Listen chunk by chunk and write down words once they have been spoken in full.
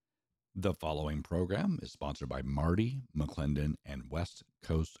The following program is sponsored by Marty McClendon and West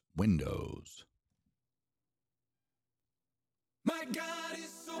Coast Windows. My God is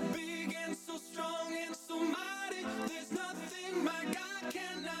so big and so strong and so mighty. There's nothing my God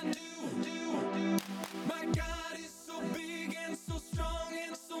cannot do. My God is so big and so strong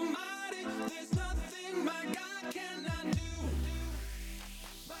and so mighty. There's nothing my God cannot do.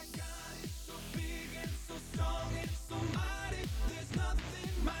 My God is so big and so strong and so mighty. There's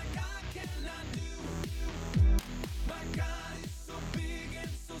nothing my God cannot do. My God is so big and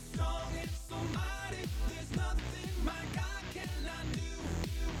so strong and so mighty. There's nothing my God cannot do.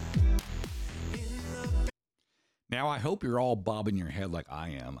 Now, I hope you're all bobbing your head like I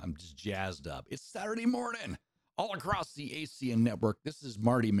am. I'm just jazzed up. It's Saturday morning all across the ACN network. This is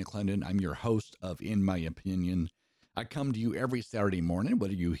Marty McClendon. I'm your host of In My Opinion. I come to you every Saturday morning,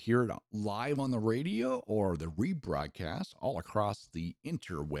 whether you hear it live on the radio or the rebroadcast all across the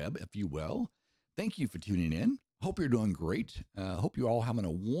interweb, if you will. Thank you for tuning in. Hope you're doing great. Hope you're all having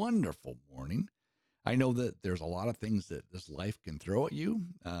a wonderful morning. I know that there's a lot of things that this life can throw at you,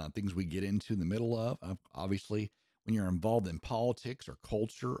 things we get into in the middle of. Obviously, when you're involved in politics or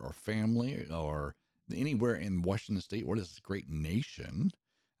culture or family or anywhere in Washington State or this great nation,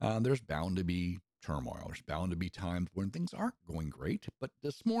 there's bound to be turmoil. There's bound to be times when things aren't going great. But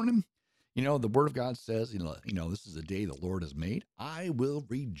this morning, the Word of God says, this is a day the Lord has made. I will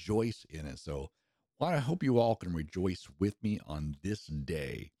rejoice in it. So, I hope you all can rejoice with me on this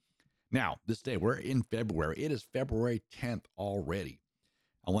day. Now, this day, we're in February. It is February 10th already.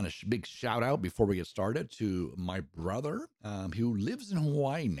 I want a big shout out before we get started to my brother who lives in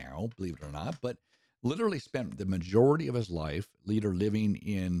Hawaii now, believe it or not, but literally spent the majority of his life either living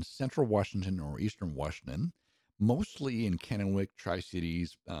in central Washington or eastern Washington, mostly in Kennewick,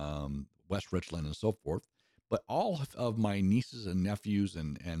 Tri-Cities, West Richland, and so forth. But all of my nieces and nephews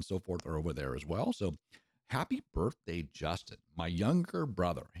and so forth are over there as well. So happy birthday, Justin, my younger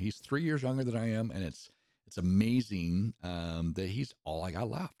brother. He's 3 years younger than I am, and it's amazing that he's all I got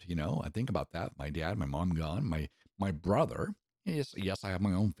left. I think about that. My dad, my mom gone, my brother. Yes, I have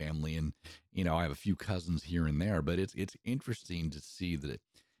my own family, and I have a few cousins here and there. But it's interesting to see that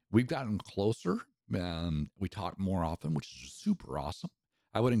we've gotten closer. We talk more often, which is super awesome.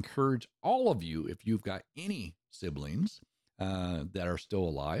 I would encourage all of you, if you've got any siblings that are still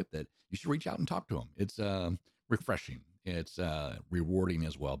alive, that you should reach out and talk to them. It's refreshing. It's rewarding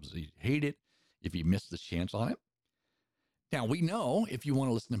as well, because you hate it if you miss the chance on it. Now, we know if you want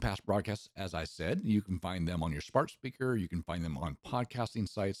to listen to past broadcasts, as I said, you can find them on your smart speaker. You can find them on podcasting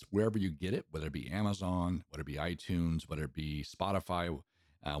sites, wherever you get it, whether it be Amazon, whether it be iTunes, whether it be Spotify,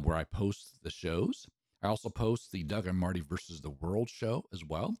 where I post the shows. I also post the Doug and Marty versus the World show as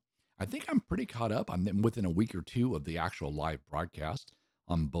well. I think I'm pretty caught up. I'm within a week or two of the actual live broadcast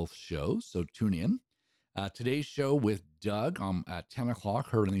on both shows, so tune in. Today's show with Doug at 10 o'clock,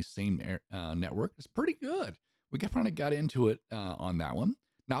 heard on the same network, is pretty good. We kind of got into it on that one.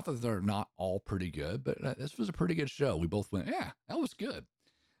 Not that they're not all pretty good, but this was a pretty good show. We both went, yeah, that was good.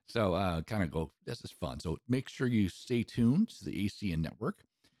 So kind of go, this is fun. So make sure you stay tuned to the ACN network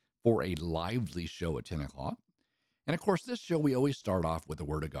for a lively show at 10 o'clock. And of course, this show, we always start off with the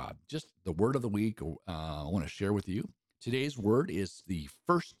Word of God. Just the Word of the week I want to share with you. Today's word is the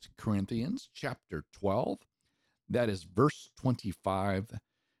 1 Corinthians chapter 12. That is verse 25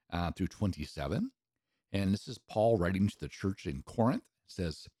 through 27. And this is Paul writing to the church in Corinth. It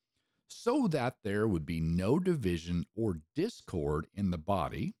says, so that there would be no division or discord in the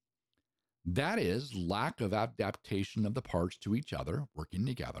body, that is, lack of adaptation of the parts to each other, working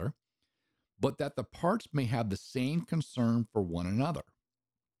together, but that the parts may have the same concern for one another.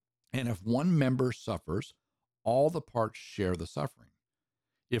 And if one member suffers, all the parts share the suffering.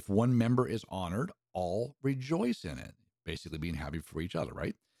 If one member is honored, all rejoice in it, basically being happy for each other,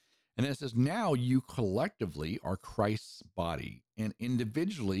 right? And then it says, now you collectively are Christ's body, and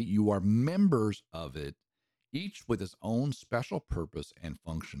individually you are members of it, each with its own special purpose and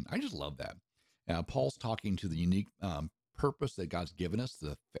function. I just love that. Paul's talking to the unique purpose that God's given us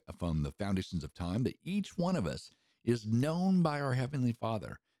from the foundations of time, that each one of us is known by our Heavenly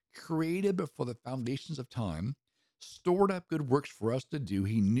Father, created before the foundations of time, stored up good works for us to do.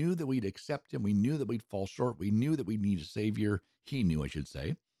 He knew that we'd accept him. We knew that we'd fall short. We knew that we'd need a savior. He knew, I should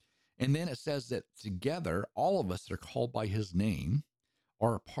say. And then it says that together, all of us that are called by his name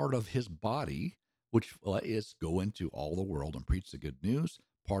are a part of his body, which is go into all the world and preach the good news,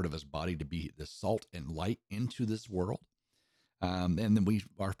 part of his body to be the salt and light into this world. And then we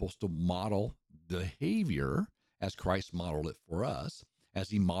are supposed to model behavior as Christ modeled it for us, as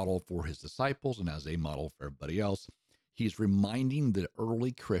he modeled for his disciples and as they model for everybody else. He's reminding the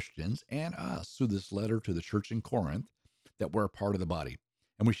early Christians and us through this letter to the church in Corinth that we're a part of the body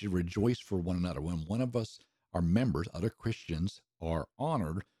and we should rejoice for one another. When one of us, our members, other Christians, are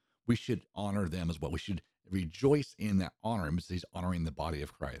honored, we should honor them as well. We should rejoice in that honor because he's honoring the body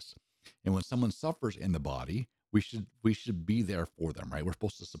of Christ. And when someone suffers in the body, we should be there for them, right? We're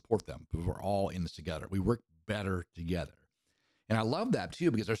supposed to support them, but we're all in this together. We work better together. And I love that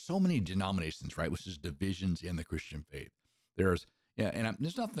too, because there's so many denominations, right? Which is divisions in the Christian faith. There's, yeah, and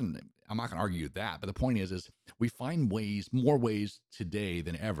there's nothing, I'm not going to argue that, but the point is we find more ways today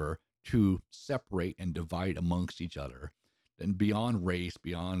than ever to separate and divide amongst each other, and beyond race,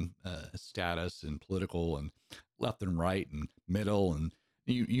 beyond status and political and left and right and middle and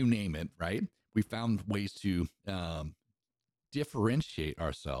you name it, right? We found ways to differentiate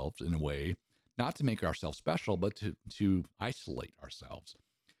ourselves in a way, not to make ourselves special, but to isolate ourselves.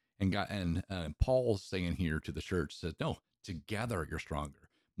 And God, and Paul's saying here to the church said, no, together you're stronger.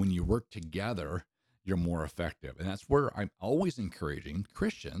 When you work together, you're more effective. And that's where I'm always encouraging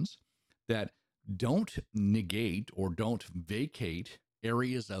Christians that don't negate or don't vacate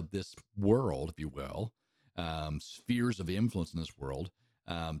areas of this world, if you will, spheres of influence in this world,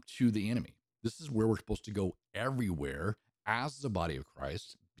 to the enemy. This is where we're supposed to go everywhere as the body of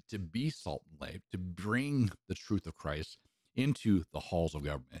Christ, to be salt and light, to bring the truth of Christ into the halls of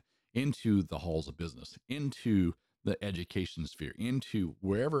government, into the halls of business, into the education sphere, into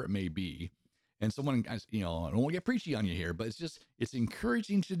wherever it may be. And someone, I don't want to get preachy on you here, but it's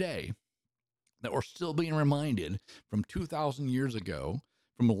encouraging today that we're still being reminded from 2,000 years ago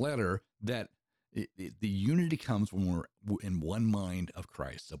from a letter that the unity comes when we're in one mind of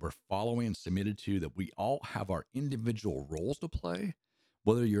Christ, that we're following and submitted to, that we all have our individual roles to play,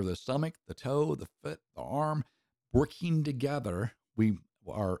 whether you're the stomach, the toe, the foot, the arm, working together, we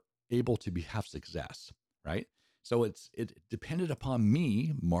are able to have success, right? So it depended upon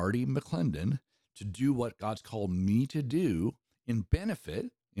me, Marty McClendon, to do what God's called me to do in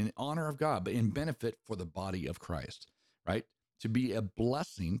benefit, in honor of God, but in benefit for the body of Christ, right? To be a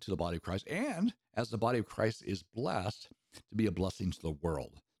blessing to the body of Christ. And as the body of Christ is blessed, to be a blessing to the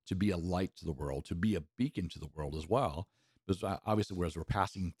world, to be a light to the world, to be a beacon to the world as well. Because obviously, whereas we're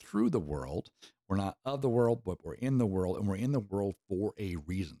passing through the world, we're not of the world, but we're in the world, and we're in the world for a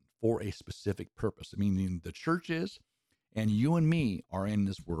reason, for a specific purpose. Meaning the church is, and you and me are in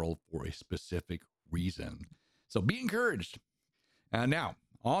this world for a specific reason. So be encouraged. Now,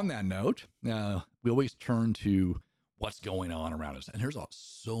 on that note, we always turn to what's going on around us. And there's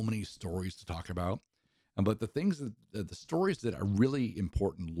so many stories to talk about. But the stories that are really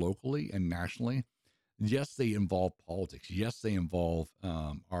important locally and nationally, yes, they involve politics. Yes, they involve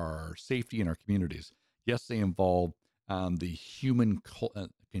our safety in our communities. Yes, they involve the human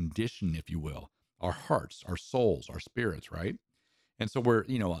condition, if you will, our hearts, our souls, our spirits, right? And so we're,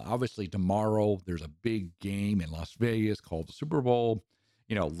 obviously tomorrow there's a big game in Las Vegas called the Super Bowl.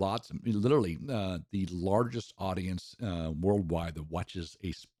 Literally the largest audience worldwide that watches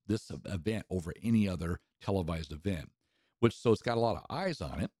this event over any other televised event, so it's got a lot of eyes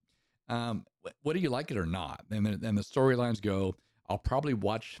on it. Whether you like it or not, and the storylines go, I'll probably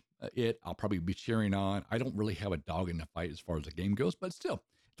watch it. I'll probably be cheering on. I don't really have a dog in the fight as far as the game goes, but still,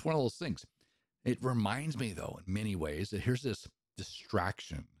 it's one of those things. It reminds me, though, in many ways, that here's this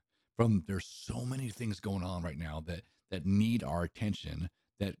distraction from, there's so many things going on right now that need our attention,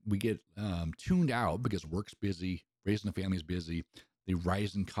 that we get tuned out because work's busy, raising the family is busy. The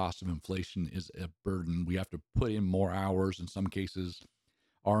rising cost of inflation is a burden. We have to put in more hours in some cases.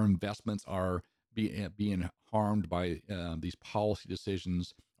 Our investments are being harmed by these policy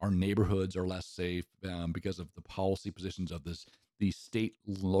decisions. Our neighborhoods are less safe because of the policy positions of these state,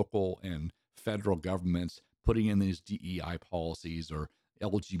 local, and federal governments putting in these DEI policies or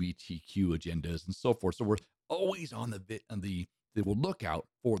LGBTQ agendas and so forth. So we're always on the lookout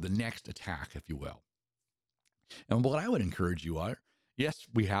for the next attack, if you will. And what I would encourage you are, yes,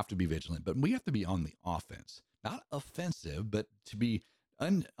 we have to be vigilant, but we have to be on the offense, not offensive, but to be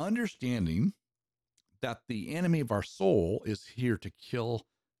understanding that the enemy of our soul is here to kill,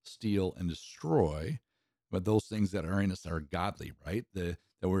 steal, and destroy. But those things that are in us are godly, right? That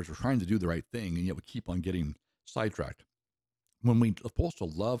we're trying to do the right thing, and yet we keep on getting sidetracked. When we're supposed to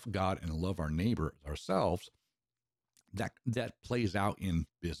love God and love our neighbor ourselves, that plays out in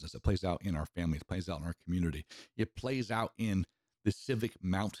business. It plays out in our families. It plays out in our community. It plays out in the civic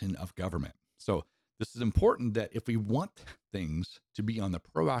mountain of government. So this is important, that if we want things to be on the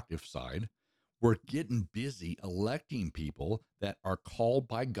proactive side, we're getting busy electing people that are called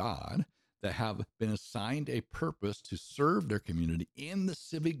by God, that have been assigned a purpose to serve their community in the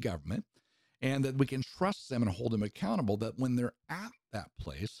civic government. and that we can trust them and hold them accountable, that when they're at that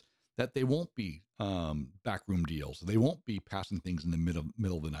place, that they won't be backroom deals. They won't be passing things in the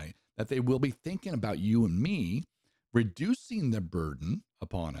middle of the night, that they will be thinking about you and me, reducing the burden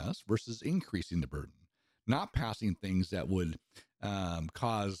upon us versus increasing the burden, not passing things that would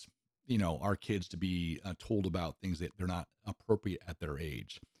cause, our kids to be told about things that they're not appropriate at their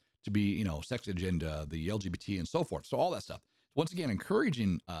age, to be, sex agenda, the LGBT and so forth. So all that stuff. Once again,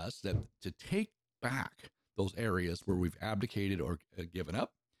 encouraging us that to take back those areas where we've abdicated or given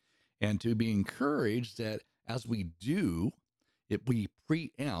up, and to be encouraged that as we do, if we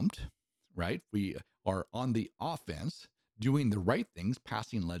preempt, right? We are on the offense, doing the right things,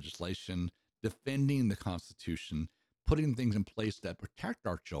 passing legislation, defending the Constitution, putting things in place that protect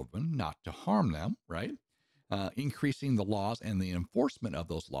our children, not to harm them, right? Increasing the laws and the enforcement of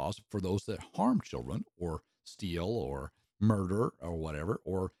those laws for those that harm children or steal or murder or whatever,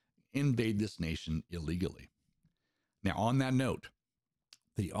 or invade this nation illegally. Now, on that note,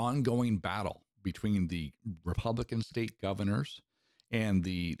 the ongoing battle between the Republican state governors and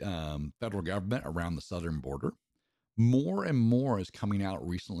the federal government around the southern border, more and more is coming out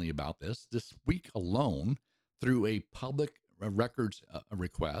recently about this. This week alone, through a public records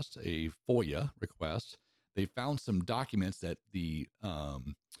request, a FOIA request, they found some documents that the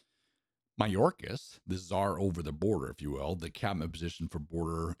Mayorkas, the czar over the border, if you will, the cabinet position for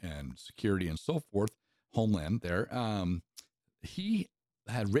border and security and so forth, homeland there, he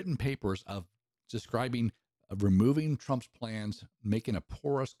had written papers of describing removing Trump's plans, making a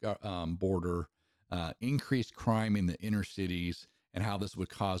porous border, increased crime in the inner cities, and how this would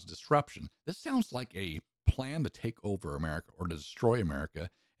cause disruption. This sounds like a plan to take over America or to destroy America.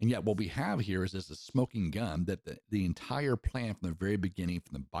 And yet what we have here is this a smoking gun that the entire plan from the very beginning,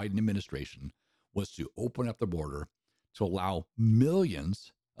 from the Biden administration, was to open up the border to allow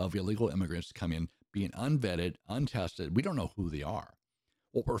millions of illegal immigrants to come in, being unvetted, untested. We don't know who they are.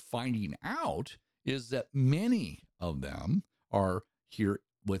 What we're finding out is that many of them are here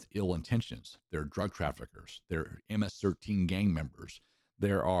with ill intentions. They're drug traffickers. They're MS-13 gang members.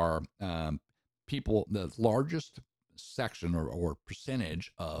 There are people, the largest section or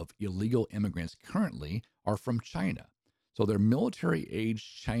percentage of illegal immigrants currently are from China. So they're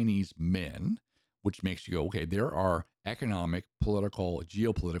military-aged Chinese men, which makes you go, okay, there are economic, political,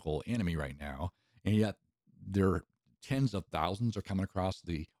 geopolitical enemy right now, and yet there tens of thousands are coming across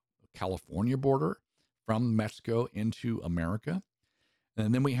the California border from Mexico into America.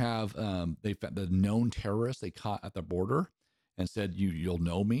 And then we have the known terrorists they caught at the border and said, you'll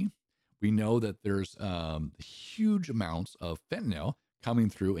know me. We know that there's huge amounts of fentanyl coming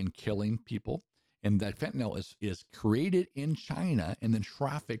through and killing people. And that fentanyl is created in China and then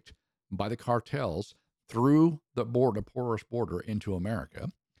trafficked by the cartels through the border, porous border into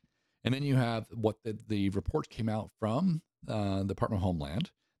America. And then you have what the reports came out from the Department of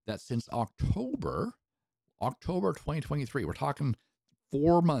Homeland that since October 2023, we're talking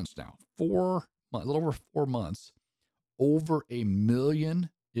 4 months now, a little over 4 months, over 1 million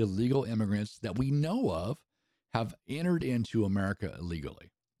illegal immigrants that we know of have entered into America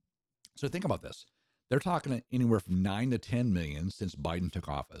illegally. So think about this. They're talking anywhere from 9 to 10 million since Biden took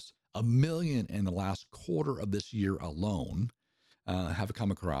office. 1 million in the last quarter of this year alone have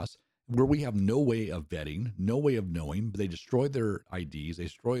come across, where we have no way of vetting, no way of knowing, but they destroy their IDs, they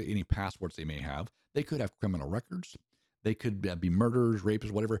destroy any passports they may have. They could have criminal records. They could be murderers,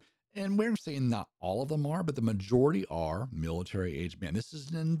 rapists, whatever. And we're saying not all of them are, but the majority are military-aged men. This is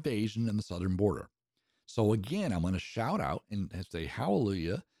an invasion in the southern border. So again, I'm going to shout out and say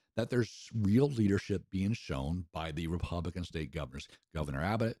hallelujah that there's real leadership being shown by the Republican state governors, Governor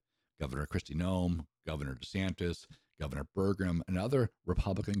Abbott, Governor Kristi Noem, Governor DeSantis, Governor Burgum, and other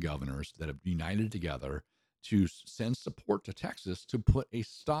Republican governors that have united together to send support to Texas to put a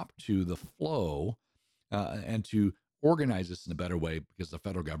stop to the flow and to organize this in a better way, because the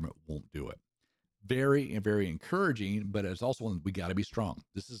federal government won't do it. Very, very encouraging, but it's also we got to be strong.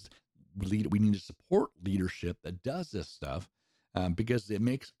 We need to support leadership that does this stuff because it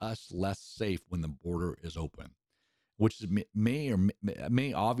makes us less safe when the border is open, which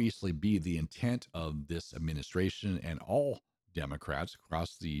may obviously be the intent of this administration and all Democrats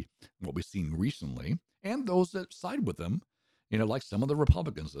across what we've seen recently, and those that side with them, like some of the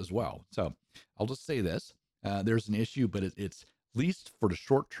Republicans as well. So I'll just say this. There's an issue, but it's at least for the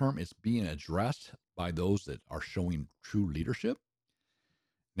short term, it's being addressed by those that are showing true leadership.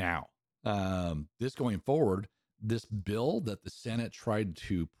 Now, this going forward, this bill that the Senate tried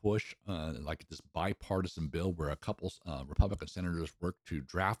to push, like this bipartisan bill where a couple Republican senators worked to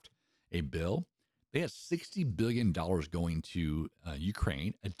draft a bill, They had $60 billion going to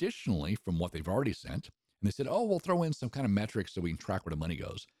Ukraine, additionally, from what they've already sent. And they said, oh, we'll throw in some kind of metrics so we can track where the money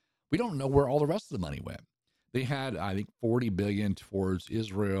goes. We don't know where all the rest of the money went. They had, I think, 40 billion towards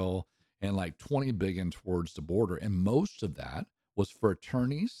Israel and like 20 billion towards the border. And most of that was for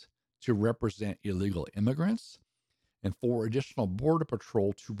attorneys to represent illegal immigrants and for additional border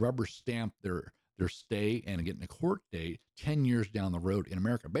patrol to rubber stamp their stay and getting a court date 10 years down the road in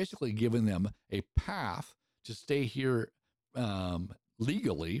America, basically giving them a path to stay here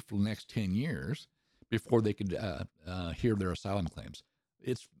legally for the next 10 years before they could hear their asylum claims.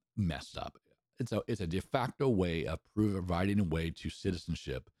 It's messed up. It's a de facto way of providing a way to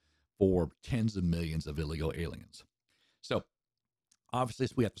citizenship for tens of millions of illegal aliens. So obviously,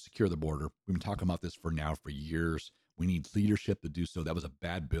 we have to secure the border. We've been talking about this for years. We need leadership to do so. That was a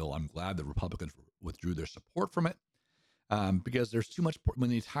bad bill. I'm glad the Republicans withdrew their support from it because there's too much. When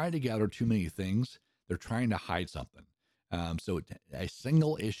they tie together too many things, they're trying to hide something. So a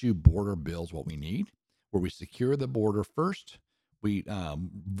single issue border bill is what we need, where we secure the border first. We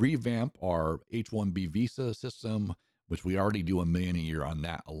revamp our H-1B visa system, which we already do $1 million a year on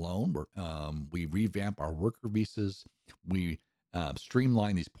that alone. We revamp our worker visas. We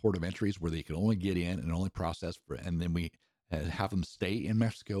streamline these port of entries where they can only get in and only process and then we have them stay in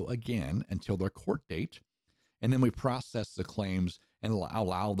Mexico again until their court date. And then we process the claims and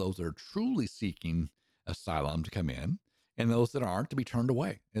allow those that are truly seeking asylum to come in and those that aren't to be turned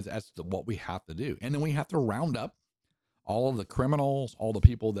away. That's what we have to do. And then we have to round up all of the criminals, all the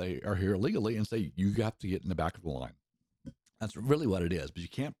people that are here illegally and say, you have to get in the back of the line. That's really what it is, but you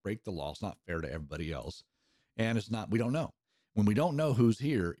can't break the law. It's not fair to everybody else. And we don't know. When we don't know who's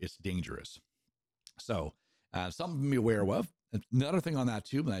here, it's dangerous. So something to be aware of. Another thing on that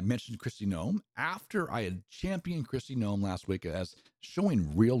too, when I mentioned Kristi Noem, after I had championed Kristi Noem last week as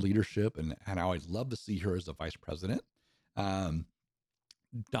showing real leadership and how I'd love to see her as the vice president, Donald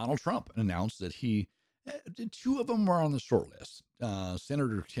Trump announced that two of them were on the short list,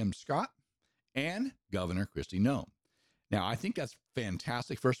 Senator Tim Scott and Governor Kristi Noem. Now, I think that's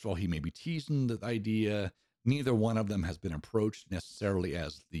fantastic. First of all, he may be teasing the idea. Neither one of them has been approached necessarily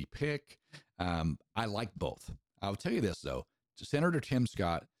as the pick. I like both. I'll tell you this, though. Senator Tim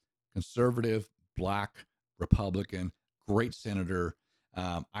Scott, conservative, black, Republican, great senator.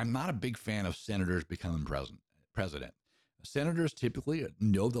 I'm not a big fan of senators becoming president. Senators typically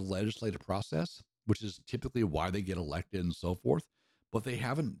know the legislative process, which is typically why they get elected and so forth, but they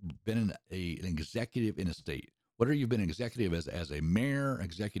haven't been an executive in a state. Whether you've been executive as a mayor,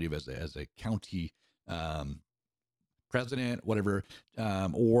 executive as a county president, whatever,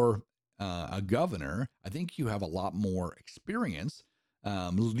 or a governor, I think you have a lot more experience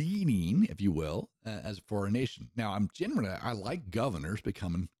leading, if you will, as for a nation. Now, I like governors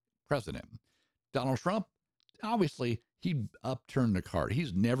becoming president. Donald Trump, obviously, he upturned the card.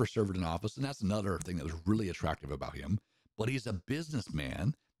 He's never served in office, and that's another thing that was really attractive about him. But he's a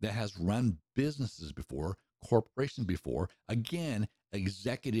businessman that has run businesses before, corporations before, again,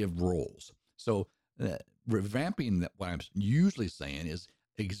 executive roles. So revamping that, what I'm usually saying is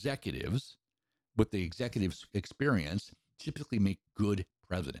executives with the executive experience typically make good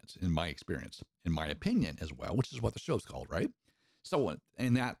presidents, in my experience, in my opinion as well, which is what the show's called, right? So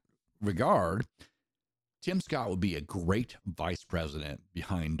in that regard, Tim Scott would be a great vice president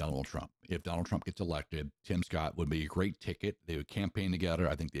behind Donald Trump. If Donald Trump gets elected, Tim Scott would be a great ticket. They would campaign together.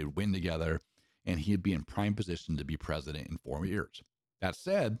 I think they would win together, and he'd be in prime position to be president in 4 years. That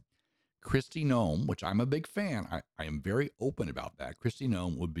said, Kristi Noem, which I'm a big fan, I am very open about that. Kristi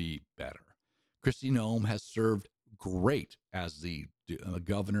Noem would be better. Kristi Noem has served great as the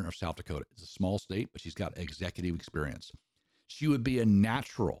governor of South Dakota. It's a small state, but she's got executive experience. She would be a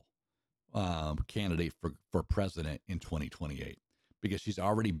natural candidate for president in 2028 because she's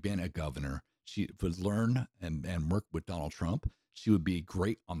already been a governor. She would learn and work with Donald Trump. She would be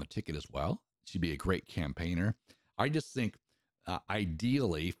great on the ticket as well. She'd be a great campaigner. I just think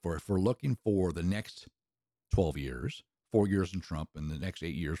ideally if we're looking for the next 12 years, 4 years in Trump and the next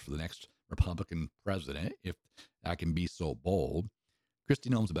 8 years for the next Republican president, if I can be so bold, Kristi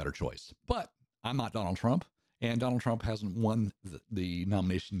Noem's a better choice. But I'm not Donald Trump, and Donald Trump hasn't won the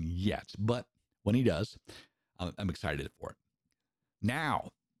nomination yet. But when he does, I'm excited for it. Now,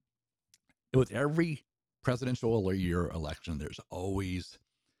 with every presidential year election,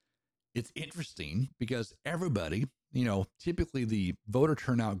 it's interesting because everybody, typically the voter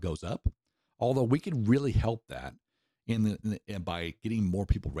turnout goes up, although we could really help that by getting more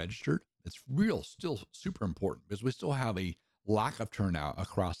people registered. It's still super important because we still have a lack of turnout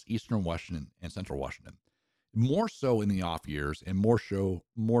across Eastern Washington and Central Washington. more so in the off years and more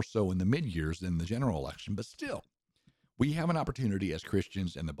so in the mid years than the general election. But still, we have an opportunity as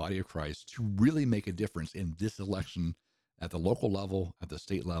Christians and the body of Christ to really make a difference in this election at the local level, at the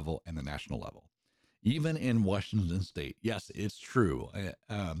state level, and the national level. Even in Washington state. Yes, it's true.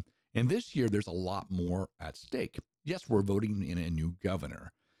 And this year, there's a lot more at stake. Yes, we're voting in a new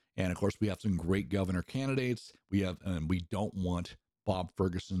governor. And of course, we have some great governor candidates. We don't want Bob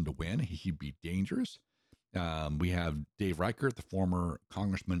Ferguson to win. He'd be dangerous. We have Dave Reichert, the former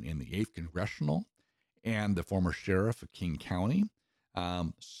congressman in the 8th Congressional and the former sheriff of King County.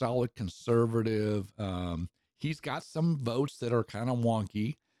 Solid conservative. He's got some votes that are kind of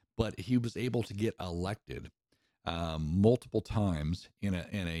wonky, but he was able to get elected multiple times in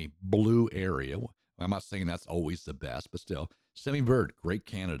a blue area. I'm not saying that's always the best, but still, Semi Bird, great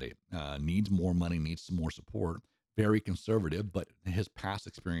candidate. Needs more money, needs some more support. Very conservative, but his past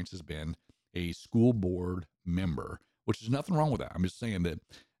experience has been a school board member, which is nothing wrong with that. I'm just saying that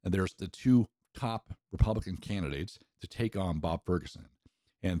there's the two top Republican candidates to take on Bob Ferguson.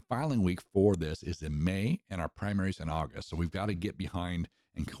 And filing week for this is in May and our primaries in August. So we've got to get behind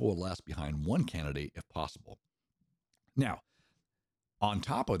and coalesce behind one candidate if possible. Now, on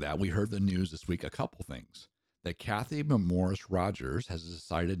top of that, we heard the news this week, a couple things. That Kathy Morris Rogers has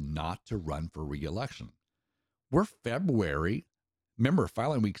decided not to run for re-election. We're February. Remember,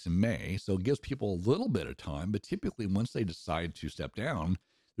 filing week's in May, so it gives people a little bit of time. But typically, once they decide to step down,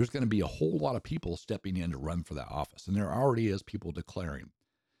 there's going to be a whole lot of people stepping in to run for that office. And there already is people declaring.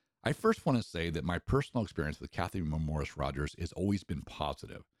 I first want to say that my personal experience with Kathy Morris Rogers has always been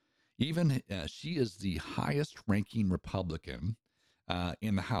positive. Even she is the highest ranking Republican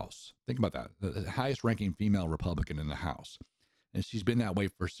in the House. Think about that. The highest ranking female Republican in the House. And she's been that way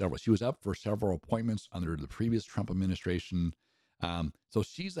for she was up for several appointments under the previous Trump administration. So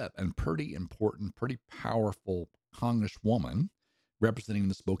she's a pretty important, pretty powerful Congresswoman representing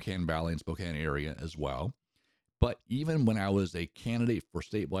the Spokane Valley and Spokane area as well. But even when I was a candidate for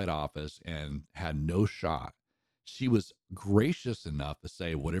statewide office and had no shot, she was gracious enough to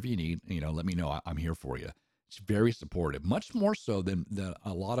say, whatever you need, let me know. I'm here for you. She's very supportive, much more so than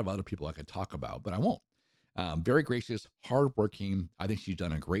a lot of other people I could talk about, but I won't. Very gracious, hardworking. I think she's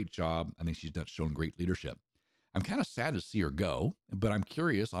done a great job. I think she's shown great leadership. I'm kind of sad to see her go, but I'm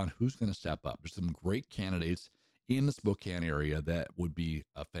curious on who's going to step up. There's some great candidates in the Spokane area that would be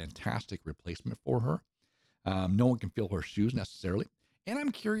a fantastic replacement for her. No one can fill her shoes necessarily. And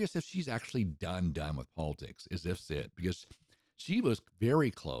I'm curious if she's actually done with politics. Is this it? Because she was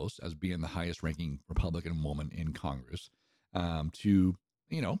very close as being the highest ranking Republican woman in Congress to,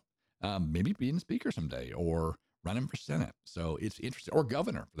 maybe being speaker someday or running for Senate. So it's interesting, or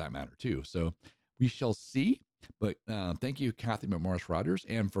governor for that matter too. So we shall see. But thank you, Kathy Morris Rogers.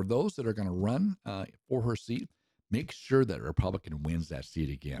 And for those that are going to run for her seat, make sure that a Republican wins that seat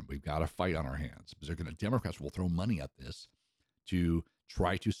again. We've got a fight on our hands because Democrats will throw money at this to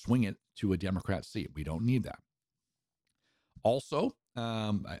try to swing it to a Democrat seat. We don't need that. Also,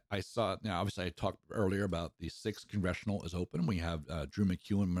 I saw, now obviously I talked earlier about the 6th Congressional is open. We have Drew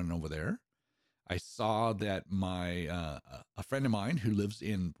McEwen running over there. I saw that a friend of mine who lives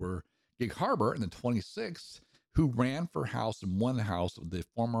in Gig Harbor in the 26th, who ran for House and won the House, the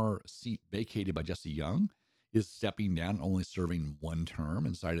former seat vacated by Jesse Young, is stepping down, only serving one term,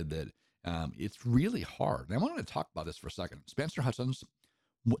 and decided that it's really hard. And I wanted to talk about this for a second. Spencer Hutchins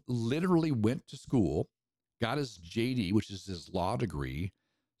literally went to school, got his JD, which is his law degree,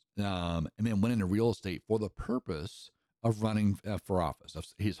 and then went into real estate for the purpose of running for office.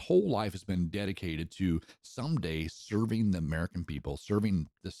 His whole life has been dedicated to someday serving the American people, serving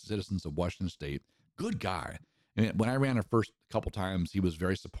the citizens of Washington State. Good guy. And when I ran the first couple times, he was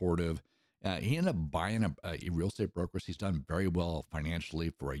very supportive. He ended up buying a real estate brokerage. He's done very well financially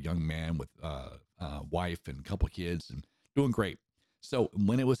for a young man with a wife and a couple kids and doing great. So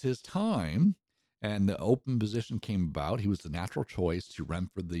when it was his time and the open position came about, he was the natural choice to run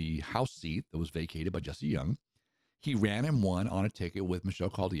for the House seat that was vacated by Jesse Young. He ran and won on a ticket with Michelle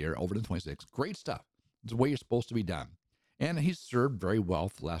Caldera over the 26. Great stuff. It's the way you're supposed to be done. And he's served very well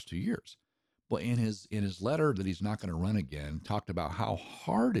for the last 2 years. But in his letter that he's not going to run again, talked about how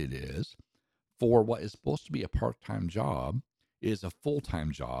hard it is for what is supposed to be a part-time job is a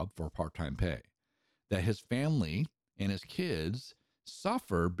full-time job for part-time pay. That his family and his kids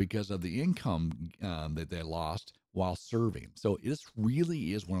suffered because of the income that they lost while serving. So this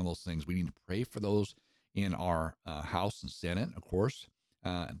really is one of those things. We need to pray for those in our House and Senate, of course,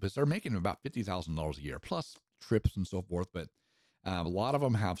 because they're making about $50,000 a year, plus trips and so forth. But a lot of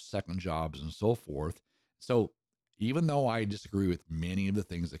them have second jobs and so forth. So Even though I disagree with many of the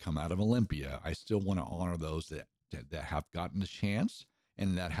things that come out of Olympia, I still want to honor those that have gotten a chance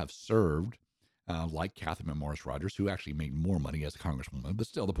and that have served, like Catherine Morris Rogers, who actually made more money as a congresswoman. But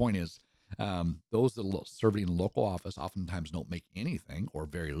still, the point is, those that serve in local office oftentimes don't make anything or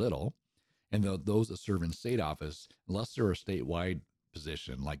very little. And those that serve in state office, unless they're a statewide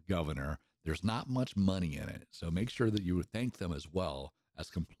position like governor, there's not much money in it. So make sure that you thank them as well as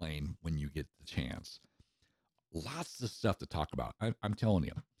complain when you get the chance. Lots of stuff to talk about. I'm telling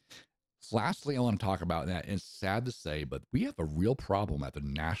you. Lastly, I want to talk about that. It's sad to say, but we have a real problem at the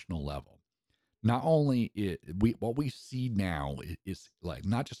national level. Not only what we see now is like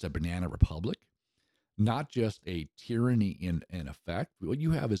not just a banana republic, not just a tyranny in effect. What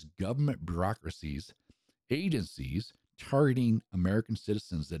you have is government bureaucracies, agencies targeting American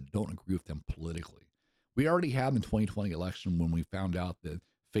citizens that don't agree with them politically. We already had the 2020 election when we found out that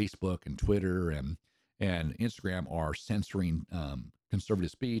Facebook and Twitter and Instagram are censoring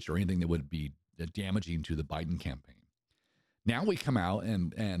conservative speech or anything that would be damaging to the Biden campaign. Now we come out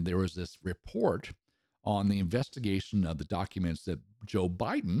and there was this report on the investigation of the documents that Joe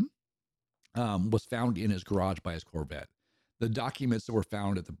Biden was found in his garage by his Corvette. The documents that were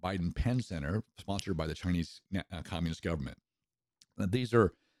found at the Biden Penn Center, sponsored by the Chinese Communist government. These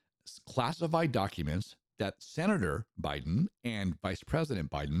are classified documents that Senator Biden and Vice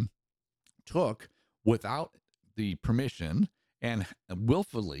President Biden took without the permission and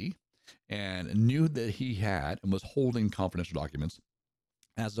willfully, and knew that he had and was holding confidential documents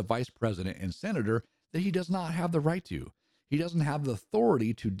as the vice president and senator that he does not have the right to. He doesn't have the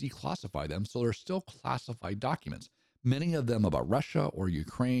authority to declassify them, so they're still classified documents. Many of them about Russia or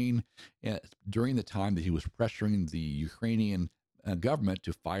Ukraine during the time that he was pressuring the Ukrainian government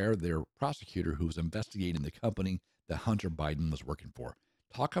to fire their prosecutor who was investigating the company that Hunter Biden was working for.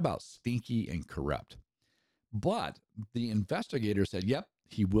 Talk about stinky and corrupt. But the investigator said, yep,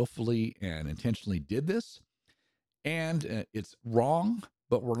 he willfully and intentionally did this, and it's wrong,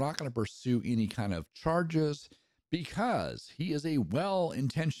 but we're not going to pursue any kind of charges because he is a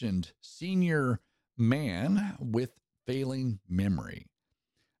well-intentioned senior man with failing memory.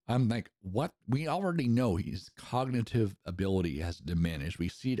 I'm like, what? We already know his cognitive ability has diminished. We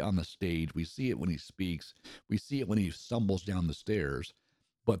see it on the stage. We see it when he speaks. We see it when he stumbles down the stairs.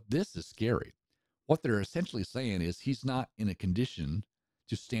 But this is scary. What they're essentially saying is he's not in a condition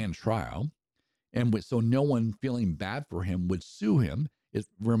to stand trial. And so no one feeling bad for him would sue him. It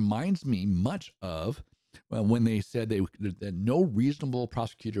reminds me much of when they said that no reasonable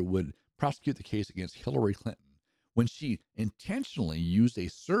prosecutor would prosecute the case against Hillary Clinton when she intentionally used a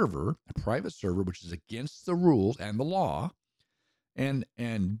server, a private server, which is against the rules and the law, and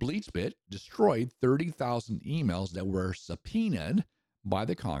BleachBit destroyed 30,000 emails that were subpoenaed by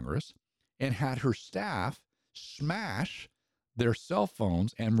the Congress and had her staff smash their cell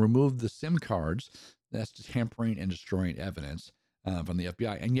phones and remove the SIM cards. That's tampering and destroying evidence from the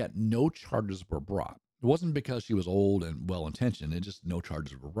FBI, and yet no charges were brought. It wasn't because she was old and well-intentioned. It just no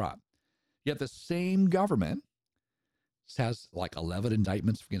charges were brought. Yet the same government has like 11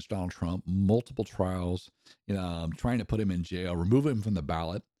 indictments against Donald Trump, multiple trials, trying to put him in jail, remove him from the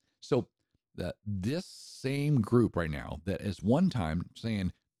ballot. So this same group right now that is one time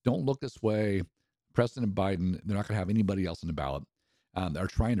saying, don't look this way, President Biden, they're not going to have anybody else in the ballot. They're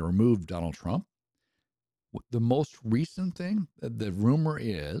trying to remove Donald Trump. The most recent thing, the rumor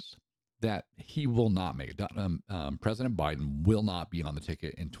is that he will not make it. President Biden will not be on the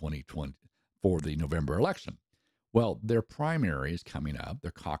ticket in 2020 for the November election. Well, their primary is coming up,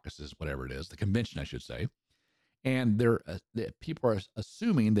 their caucuses, whatever it is, the convention, I should say. And people are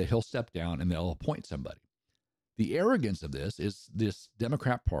assuming that he'll step down and they'll appoint somebody. The arrogance of this is this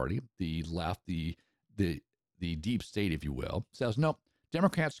Democrat Party, the left, the deep state, if you will, says, no,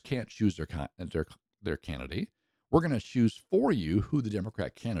 Democrats can't choose their candidate. We're going to choose for you who the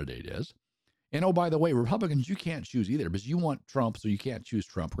Democrat candidate is. And oh, by the way, Republicans, you can't choose either because you want Trump, so you can't choose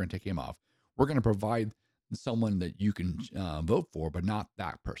Trump. We're going to take him off. We're going to provide someone that you can vote for, but not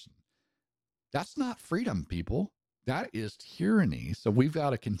that person. That's not freedom, people. That is tyranny. So we've got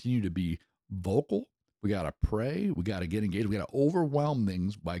to continue to be vocal. We got to pray. We got to get engaged. We got to overwhelm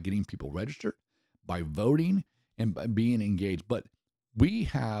things by getting people registered, by voting, and by being engaged. But we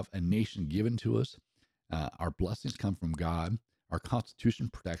have a nation given to us. Our blessings come from God. Our Constitution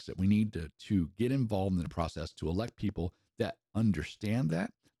protects it. We need to get involved in the process to elect people that understand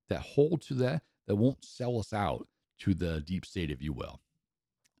that hold to that won't sell us out to the deep state, if you will.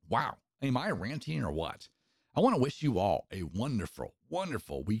 Wow. Am I ranting or what? I want to wish you all a wonderful,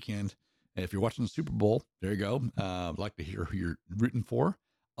 wonderful weekend. And if you're watching the Super Bowl, there you go. I'd like to hear who you're rooting for.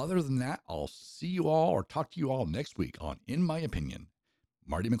 Other than that, I'll see you all or talk to you all next week on In My Opinion.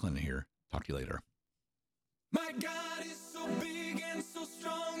 Marty McClendon here. Talk to you later. My God is so big and so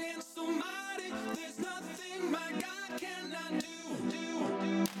strong and so mighty. There's nothing my God cannot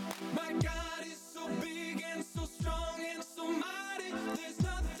do. My God